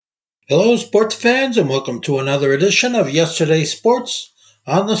Hello, sports fans, and welcome to another edition of Yesterday's Sports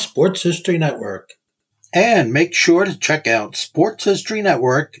on the Sports History Network. And make sure to check out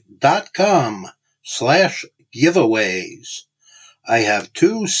sportshistorynetwork.com/giveaways. I have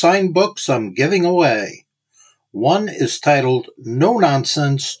two signed books I'm giving away. One is titled No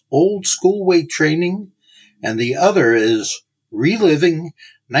Nonsense Old School Weight Training, and the other is Reliving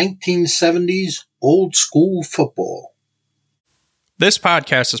 1970s Old School Football. This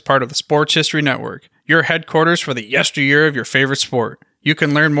podcast is part of the Sports History Network, your headquarters for the yesteryear of your favorite sport. You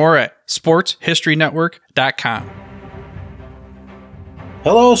can learn more at sportshistorynetwork.com.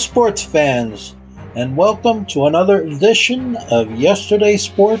 Hello, sports fans, and welcome to another edition of Yesterday's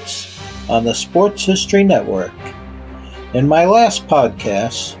Sports on the Sports History Network. In my last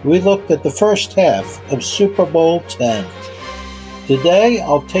podcast, we looked at the first half of Super Bowl X. Today,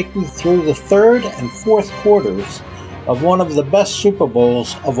 I'll take you through the third and fourth quarters of one of the best Super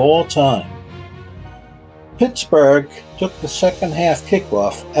Bowls of all time. Pittsburgh took the second half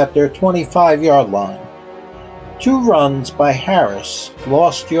kickoff at their 25-yard line. Two runs by Harris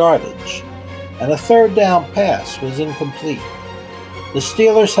lost yardage, and a third down pass was incomplete. The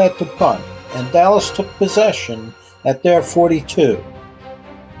Steelers had to punt, and Dallas took possession at their 42.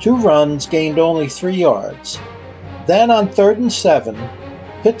 Two runs gained only 3 yards. Then on 3rd and 7,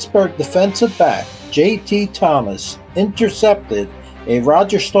 Pittsburgh defensive back J.T. Thomas intercepted a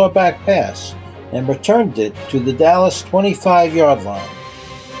Roger Staubach pass and returned it to the Dallas 25-yard line.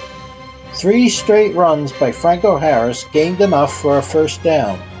 3 straight runs by Franco Harris gained enough for a first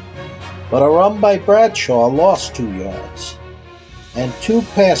down, but a run by Bradshaw lost 2 yards, and 2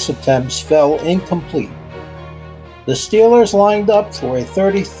 pass attempts fell incomplete. The Steelers lined up for a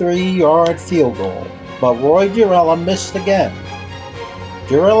 33-yard field goal, but Roy Gerela missed again.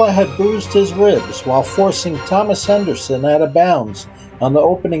 Gerela had bruised his ribs while forcing Thomas Henderson out of bounds on the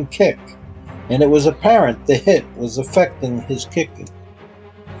opening kick, and it was apparent the hit was affecting his kicking.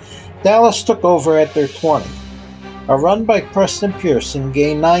 Dallas took over at their 20. A run by Preston Pearson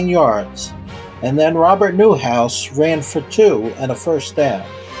gained 9 yards, and then Robert Newhouse ran for 2 and a first down.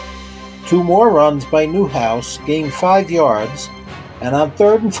 2 more runs by Newhouse gained 5 yards, and on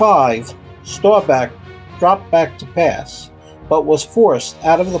 3rd and 5, Staubach dropped back to pass, but was forced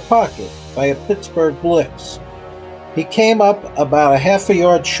out of the pocket by a Pittsburgh blitz. He came up about a half a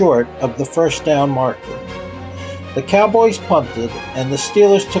yard short of the first down marker. The Cowboys punted, and the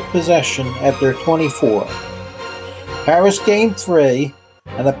Steelers took possession at their 24. Harris gained 3,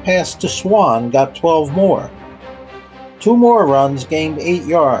 and a pass to Swan got 12 more. 2 more runs gained 8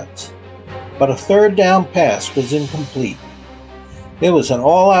 yards, but a third down pass was incomplete. It was an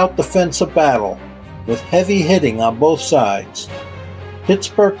all-out defensive battle, with heavy hitting on both sides.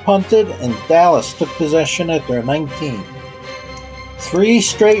 Pittsburgh punted, and Dallas took possession at their 19. 3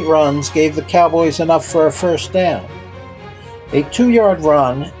 straight runs gave the Cowboys enough for a first down. A 2-yard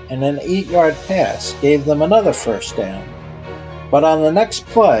run and an 8-yard pass gave them another first down. But on the next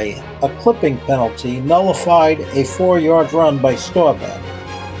play, a clipping penalty nullified a 4-yard run by Staubach,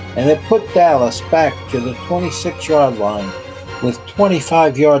 and it put Dallas back to the 26-yard line with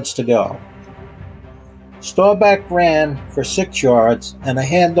 25 yards to go. Staubach ran for 6 yards, and a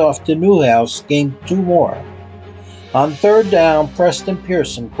handoff to Newhouse gained 2 more. On 3rd down, Preston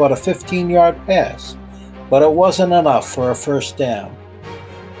Pearson caught a 15-yard pass, but it wasn't enough for a first down.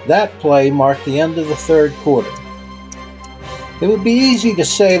 That play marked the end of the third quarter. It would be easy to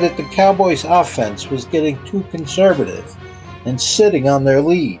say that the Cowboys' offense was getting too conservative and sitting on their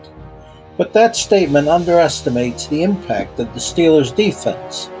lead, but that statement underestimates the impact of the Steelers'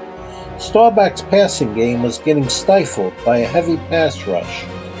 defense. Staubach's passing game was getting stifled by a heavy pass rush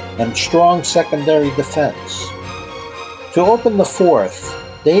and strong secondary defense. To open the fourth,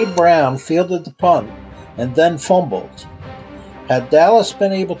 Dave Brown fielded the punt and then fumbled. Had Dallas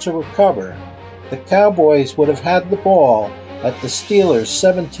been able to recover, the Cowboys would have had the ball at the Steelers'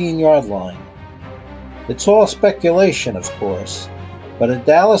 17-yard line. It's all speculation, of course, but a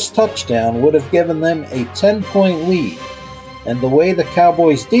Dallas touchdown would have given them a 10-point lead. And the way the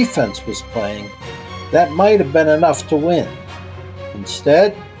Cowboys' defense was playing, that might have been enough to win.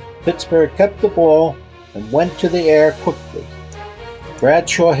 Instead, Pittsburgh kept the ball and went to the air quickly.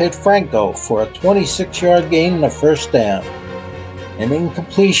 Bradshaw hit Franco for a 26-yard gain and a first down. An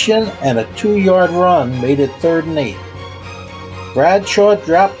incompletion and a 2-yard run made it 3rd and 8. Bradshaw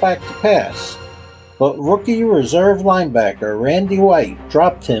dropped back to pass, but rookie reserve linebacker Randy White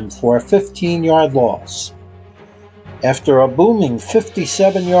dropped him for a 15-yard loss. After a booming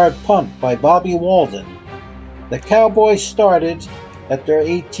 57-yard punt by Bobby Walden, the Cowboys started at their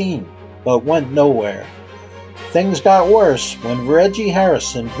 18, but went nowhere. Things got worse when Reggie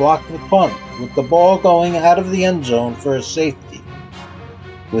Harrison blocked the punt with the ball going out of the end zone for a safety.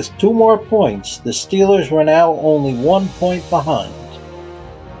 With 2 more points, the Steelers were now only 1 point behind.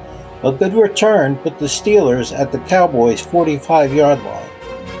 A good return put the Steelers at the Cowboys' 45-yard line.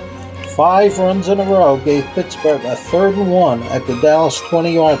 5 runs in a row gave Pittsburgh a 3rd and 1 at the Dallas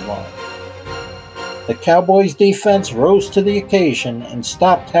 20-yard line. The Cowboys' defense rose to the occasion and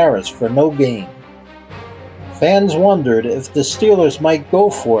stopped Harris for no gain. Fans wondered if the Steelers might go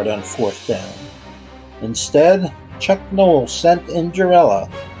for it on 4th down. Instead, Chuck Noll sent in Jarrella,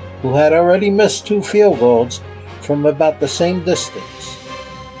 who had already missed 2 field goals from about the same distance.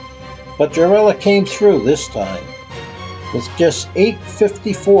 But Jarrella came through this time. With just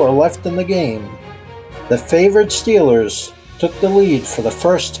 8:54 left in the game, the favored Steelers took the lead for the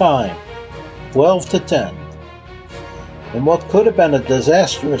first time, 12-10. In what could have been a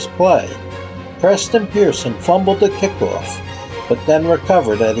disastrous play, Preston Pearson fumbled the kickoff, but then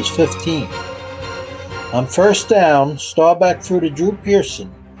recovered at his 15. On 1st down, Staubach threw to Drew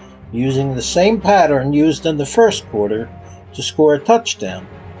Pearson, using the same pattern used in the first quarter to score a touchdown.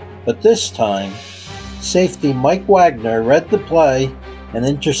 But this time, safety Mike Wagner read the play and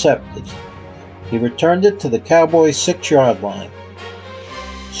intercepted. He returned it to the Cowboys' 6-yard line.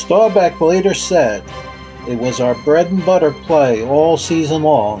 Staubach later said, "It was our bread and butter play all season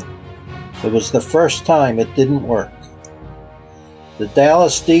long. It was the first time it didn't work." The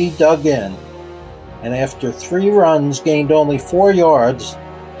Dallas D dug in, and after 3 runs gained only 4 yards,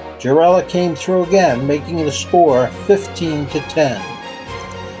 Jarrella came through again, making the score 15-10.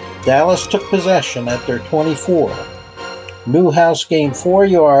 Dallas took possession at their 24. Newhouse gained 4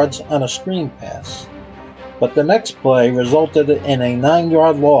 yards on a screen pass, but the next play resulted in a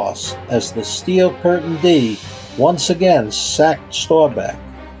 9-yard loss as the Steel Curtain D once again sacked Staubach.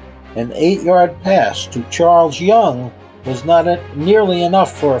 An 8-yard pass to Charles Young was not nearly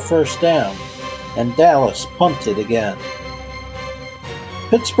enough for a 1st down, and Dallas punted again.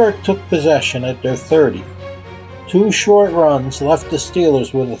 Pittsburgh took possession at their 30. 2 short runs left the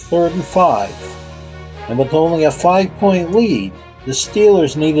Steelers with a 3rd and 5, and with only a 5-point lead, the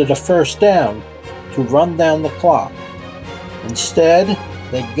Steelers needed a 1st down to run down the clock. Instead,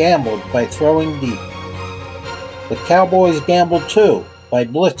 they gambled by throwing deep. The Cowboys gambled too by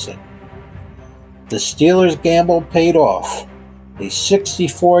blitzing. The Steelers' gamble paid off, a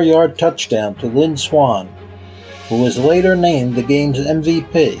 64-yard touchdown to Lynn Swann, who was later named the game's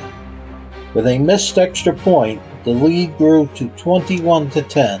MVP. With a missed extra point, the lead grew to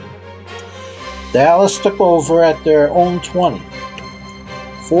 21-10. Dallas took over at their own 20.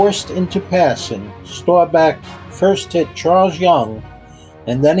 Forced into passing, Staubach first hit Charles Young,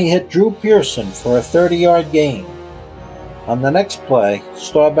 and then he hit Drew Pearson for a 30-yard gain. On the next play,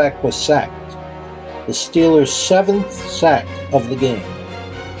 Staubach was sacked, the Steelers' 7th sack of the game.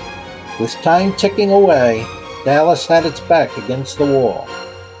 With time ticking away, Dallas had its back against the wall,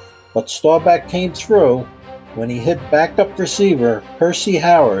 but Staubach came through when he hit backup receiver Percy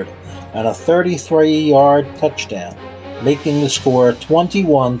Howard on a 33-yard touchdown, making the score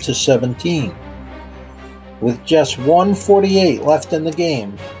 21-17. With just 1:48 left in the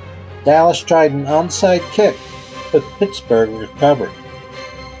game, Dallas tried an onside kick, but Pittsburgh recovered.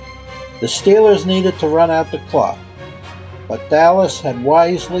 The Steelers needed to run out the clock, but Dallas had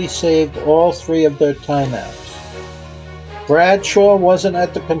wisely saved all 3 of their timeouts. Bradshaw wasn't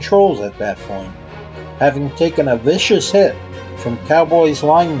at the controls at that point, having taken a vicious hit from Cowboys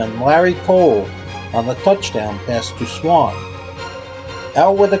lineman Larry Cole on the touchdown pass to Swann.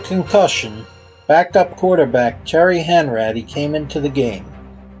 Out with a concussion, backup quarterback Terry Hanratty came into the game.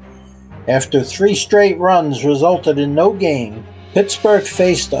 After 3 straight runs resulted in no gain, Pittsburgh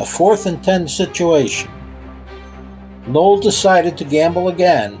faced a 4th and 10 situation. Noll decided to gamble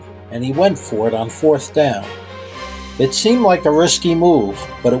again, and he went for it on 4th down. It seemed like a risky move,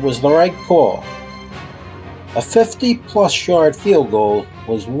 but it was the right call. A 50-plus yard field goal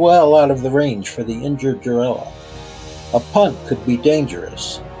was well out of the range for the injured Jarrella. A punt could be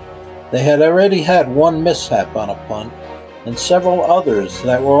dangerous. They had already had 1 mishap on a punt, and several others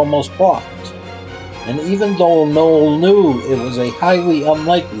that were almost blocked. And even though Noll knew it was highly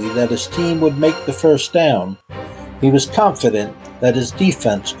unlikely that his team would make the 1st down, he was confident that his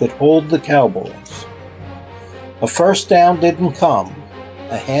defense could hold the Cowboys. A 1st down didn't come.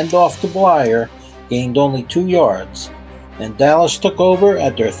 A handoff to Blyer gained only 2 yards, and Dallas took over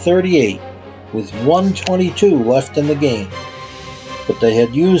at their 38 with 1:22 left in the game, but they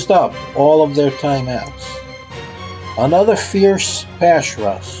had used up all of their timeouts. Another fierce pass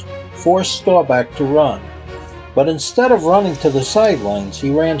rush forced Staubach to run, but instead of running to the sidelines,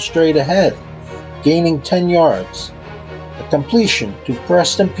 he ran straight ahead, gaining 10 yards. A completion to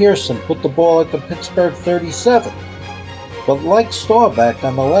Preston Pearson put the ball at the Pittsburgh 37, but like Staubach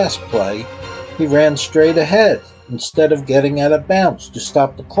on the last play, he ran straight ahead instead of getting out of bounds to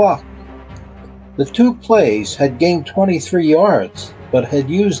stop the clock. The two plays had gained 23 yards, but had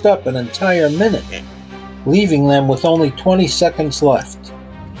used up an entire minute, leaving them with only 20 seconds left.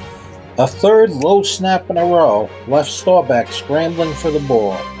 A third low snap in a row left Staubach scrambling for the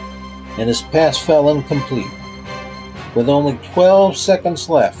ball, and his pass fell incomplete. With only 12 seconds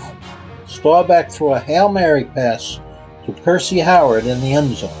left, Staubach threw a Hail Mary pass to Percy Howard in the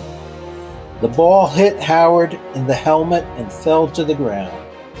end zone. The ball hit Howard in the helmet and fell to the ground.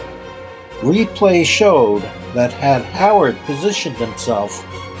 Replay showed that had Howard positioned himself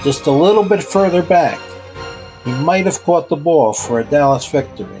just a little bit further back, he might have caught the ball for a Dallas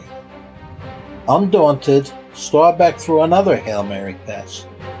victory. Undaunted, Staubach threw another Hail Mary pass,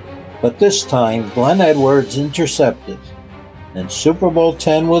 but this time Glenn Edwards intercepted, and Super Bowl X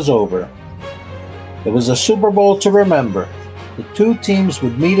was over. It was a Super Bowl to remember. The two teams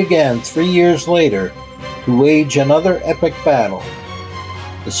would meet again 3 years later to wage another epic battle.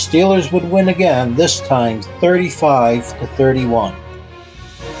 The Steelers would win again, this time 35-31.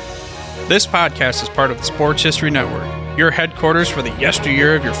 This podcast is part of the Sports History Network, your headquarters for the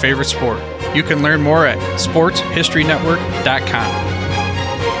yesteryear of your favorite sport. You can learn more at sportshistorynetwork.com.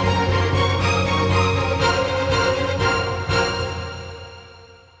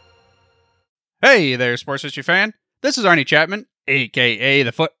 Hey there, sports history fan. This is Arnie Chapman, aka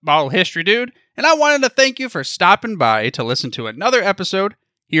the Football History Dude, and I wanted to thank you for stopping by to listen to another episode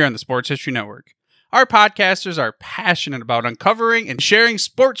here on the Sports History Network. Our podcasters are passionate about uncovering and sharing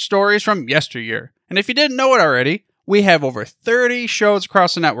sports stories from yesteryear. And if you didn't know it already, we have over 30 shows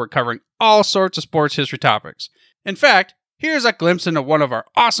across the network covering all sorts of sports history topics. In fact, here's a glimpse into one of our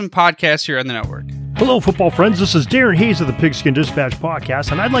awesome podcasts here on the network. Hello, football friends. This is Darren Hayes of the Pigskin Dispatch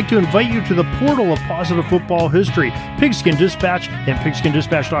podcast, and I'd like to invite you to the portal of positive football history, Pigskin Dispatch and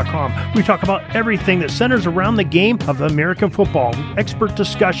pigskindispatch.com. We talk about everything that centers around the game of American football, expert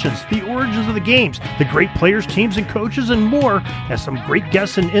discussions, the origins of the games, the great players, teams, and coaches, and more, and some great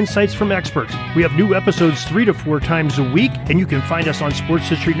guests and insights from experts. We have new episodes 3 to 4 times a week, and you can find us on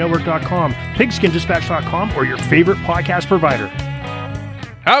sportshistorynetwork.com, pigskindispatch.com, or your favorite podcast provider.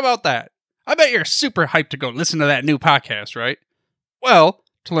 How about that? I bet you're super hyped to go listen to that new podcast, right? Well,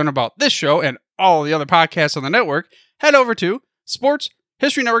 to learn about this show and all the other podcasts on the network, head over to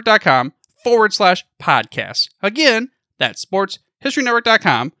sportshistorynetwork.com/podcasts. Again, that's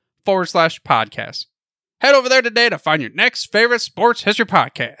sportshistorynetwork.com/podcasts. Head over there today to find your next favorite sports history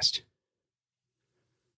podcast.